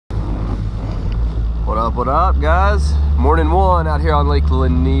What up, guys? Morning one out here on Lake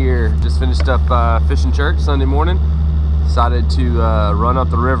Lanier. Just finished up fishing church Sunday morning. Decided to run up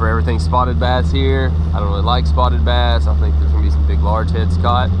the river. Everything's spotted bass here. I don't really like spotted bass. I think there's gonna be some big large heads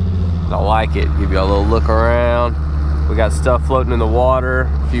caught. I like it. Give you a little look around. We got stuff floating in the water,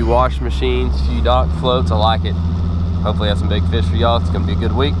 a few wash machines, a few dock floats. I like it. Hopefully have some big fish for y'all. It's gonna be a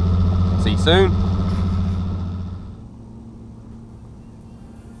good week. See you soon.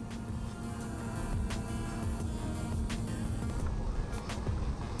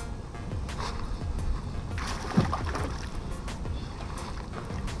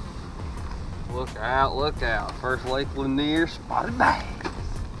 Look out. First Lake Lanier spotted bass.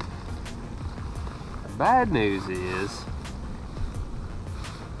 The bad news is,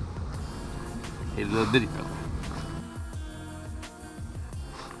 he's a little bitty fella.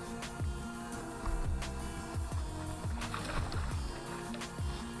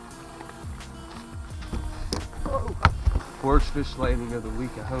 Oh. Worst fish landing of the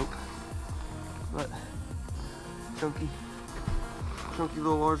week, I hope. But chunky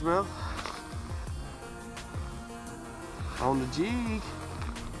little largemouth. On the jig.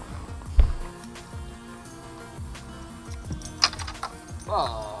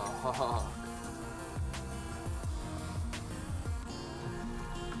 Oh.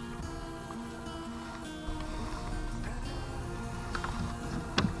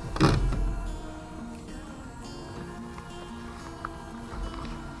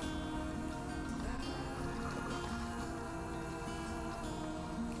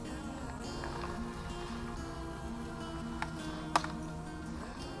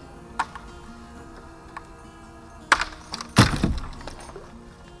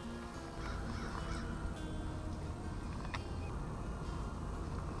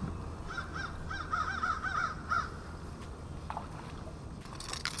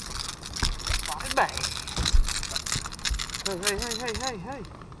 Hey.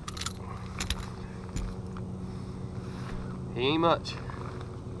 He ain't much.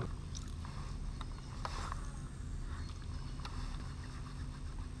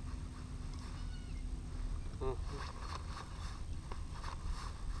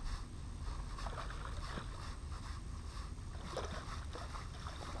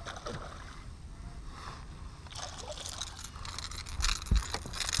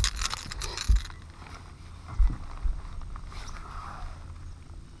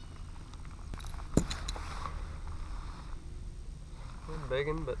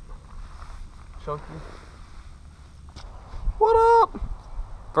 Biggin, but chunky. What up?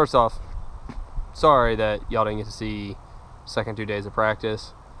 First off, sorry that y'all didn't get to see second 2 days of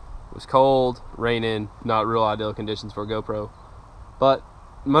practice. It was cold, raining, not real ideal conditions for a GoPro. But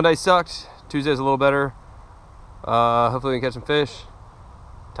Monday sucked, Tuesday's a little better. Hopefully we can catch some fish.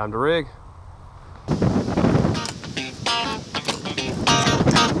 Time to rig.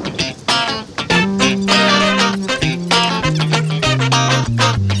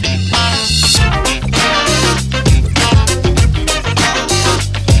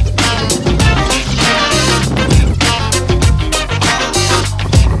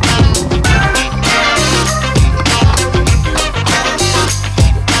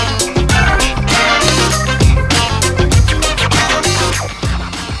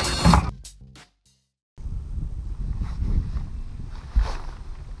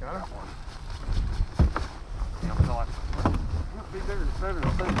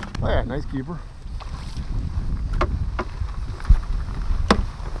 Oh yeah, nice keeper.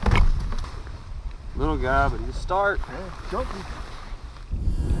 Little guy, but he's a start. Yeah, chunky.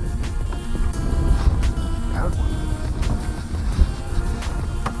 Got it.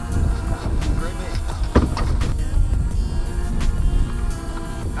 Great man.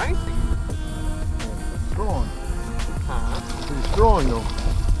 Nice. Yeah, strong. Huh? Pretty strong though.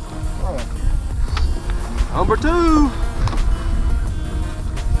 All right. Number two.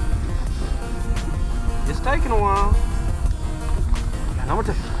 It's taking a while. Got number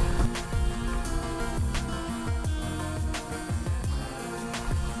two.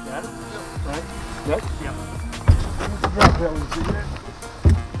 Got it? Yep. Right. Yep. Yep. Drop that one, see that?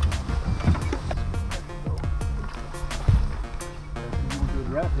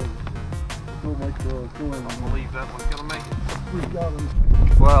 I believe that one's gonna make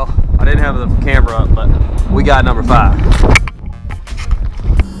it. Well, I didn't have the camera up, but we got number 5.